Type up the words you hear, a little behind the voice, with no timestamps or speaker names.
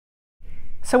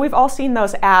So we've all seen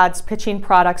those ads pitching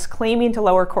products claiming to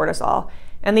lower cortisol.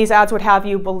 And these ads would have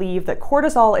you believe that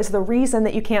cortisol is the reason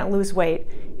that you can't lose weight.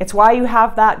 It's why you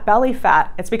have that belly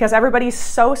fat. It's because everybody's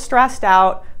so stressed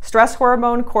out. Stress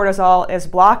hormone cortisol is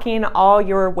blocking all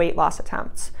your weight loss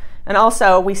attempts. And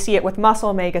also, we see it with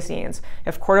muscle magazines.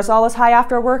 If cortisol is high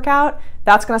after a workout,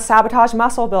 that's going to sabotage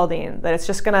muscle building, that it's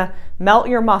just going to melt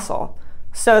your muscle.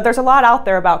 So there's a lot out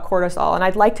there about cortisol, and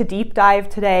I'd like to deep dive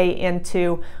today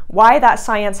into why that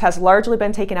science has largely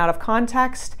been taken out of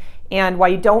context and why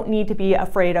you don't need to be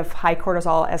afraid of high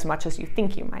cortisol as much as you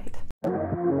think you might.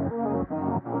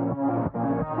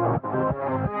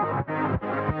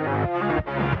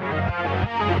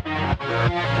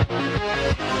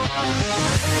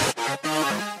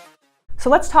 So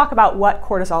let's talk about what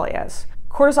cortisol is.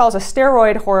 Cortisol is a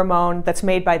steroid hormone that's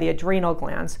made by the adrenal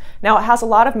glands. Now, it has a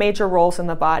lot of major roles in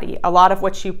the body, a lot of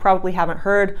which you probably haven't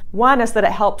heard. One is that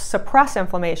it helps suppress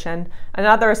inflammation.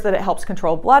 Another is that it helps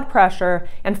control blood pressure.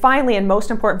 And finally, and most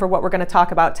important for what we're going to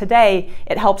talk about today,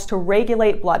 it helps to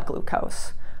regulate blood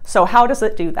glucose. So how does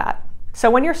it do that? So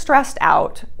when you're stressed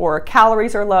out, or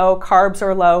calories are low, carbs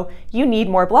are low, you need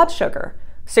more blood sugar.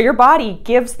 So your body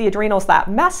gives the adrenals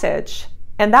that message,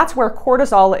 and that's where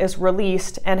cortisol is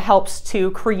released and helps to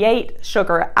create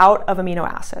sugar out of amino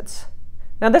acids.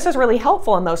 Now, this is really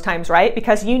helpful in those times, right?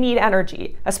 Because you need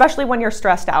energy, especially when you're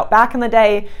stressed out. Back in the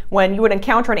day, when you would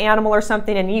encounter an animal or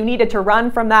something and you needed to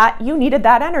run from that, you needed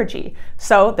that energy.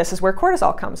 So this is where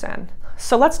cortisol comes in.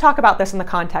 So let's talk about this in the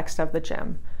context of the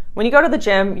gym. When you go to the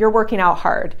gym, you're working out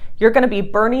hard. You're going to be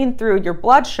burning through your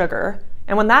blood sugar,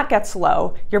 and when that gets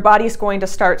low, your body's going to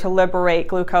start to liberate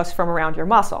glucose from around your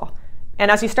muscle. And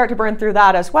as you start to burn through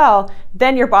that as well,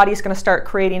 then your body's going to start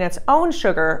creating its own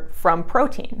sugar from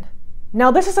protein. Now,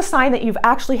 this is a sign that you've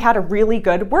actually had a really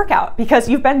good workout because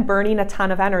you've been burning a ton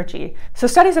of energy. So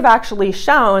studies have actually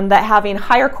shown that having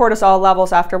higher cortisol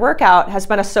levels after workout has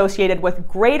been associated with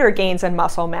greater gains in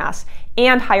muscle mass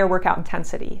and higher workout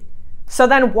intensity. So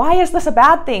then why is this a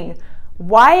bad thing?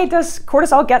 Why does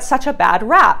cortisol get such a bad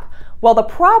rap? Well, the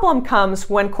problem comes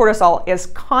when cortisol is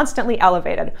constantly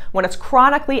elevated, when it's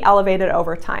chronically elevated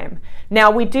over time.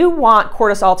 Now, we do want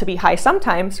cortisol to be high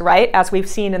sometimes, right? As we've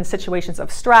seen in situations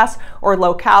of stress or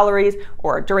low calories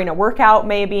or during a workout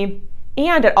maybe.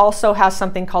 And it also has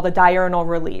something called a diurnal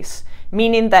release,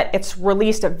 meaning that it's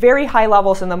released at very high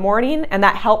levels in the morning, and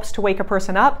that helps to wake a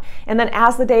person up. And then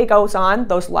as the day goes on,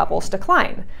 those levels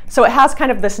decline. So it has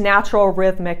kind of this natural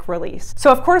rhythmic release.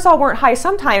 So if cortisol weren't high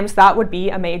sometimes, that would be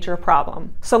a major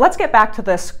problem. So let's get back to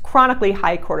this chronically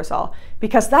high cortisol,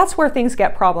 because that's where things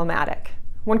get problematic.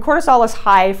 When cortisol is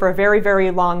high for a very,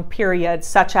 very long period,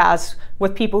 such as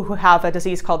with people who have a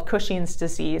disease called Cushing's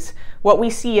disease, what we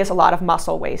see is a lot of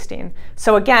muscle wasting.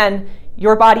 So again,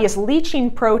 your body is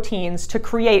leaching proteins to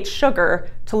create sugar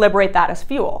to liberate that as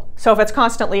fuel. So if it's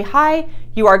constantly high,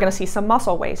 you are going to see some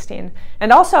muscle wasting.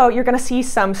 And also, you're going to see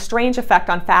some strange effect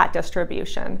on fat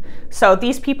distribution. So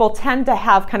these people tend to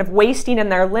have kind of wasting in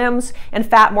their limbs and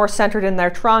fat more centered in their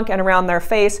trunk and around their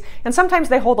face. And sometimes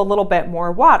they hold a little bit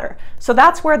more water. So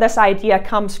that's where this idea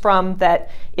comes from that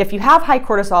if you have high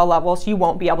cortisol levels, you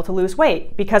won't be able to lose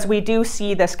weight, because we do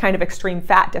see this kind of extreme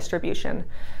fat distribution.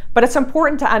 But it's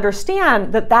important to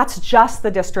understand that that's just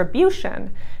the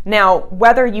distribution. Now,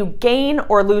 whether you gain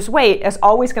or lose weight is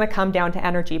always going to come down to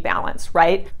energy balance,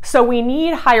 right? So we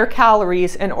need higher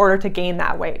calories in order to gain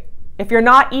that weight. If you're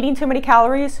not eating too many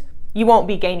calories, you won't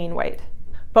be gaining weight.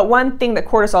 But one thing that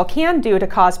cortisol can do to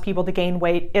cause people to gain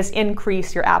weight is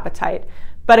increase your appetite.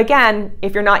 But again,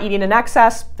 if you're not eating in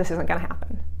excess, this isn't going to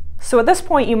happen. So at this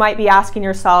point, you might be asking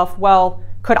yourself, well,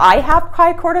 could I have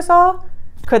high cortisol?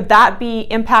 Could that be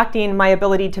impacting my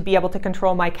ability to be able to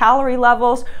control my calorie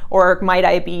levels? Or might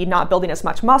I be not building as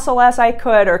much muscle as I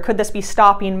could? Or could this be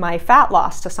stopping my fat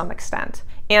loss to some extent?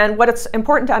 And what it's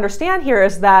important to understand here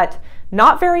is that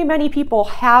not very many people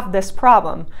have this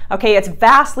problem. Okay, it's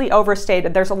vastly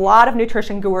overstated. There's a lot of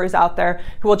nutrition gurus out there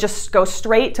who will just go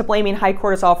straight to blaming high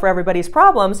cortisol for everybody's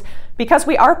problems because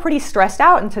we are pretty stressed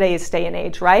out in today's day and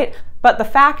age, right? But the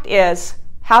fact is,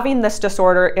 having this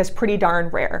disorder is pretty darn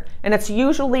rare, and it's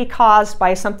usually caused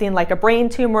by something like a brain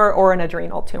tumor or an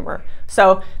adrenal tumor.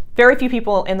 So very few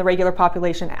people in the regular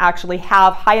population actually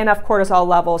have high enough cortisol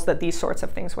levels that these sorts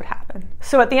of things would happen.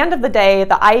 So at the end of the day,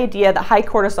 the idea that high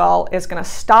cortisol is going to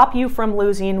stop you from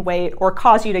losing weight or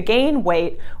cause you to gain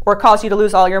weight or cause you to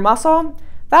lose all your muscle,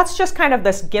 that's just kind of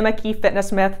this gimmicky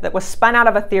fitness myth that was spun out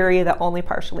of a theory that only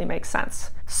partially makes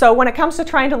sense. So when it comes to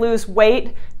trying to lose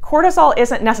weight, cortisol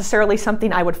isn't necessarily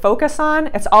something I would focus on.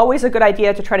 It's always a good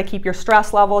idea to try to keep your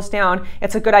stress levels down.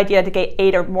 It's a good idea to get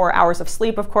 8 or more hours of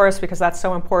sleep, of course, because that's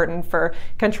so important for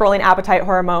controlling appetite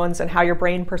hormones and how your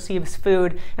brain perceives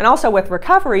food, and also with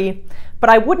recovery. But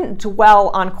I wouldn't dwell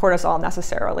on cortisol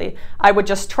necessarily. I would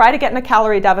just try to get in a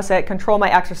calorie deficit, control my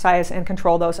exercise, and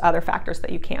control those other factors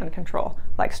that you can control,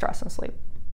 like stress and sleep.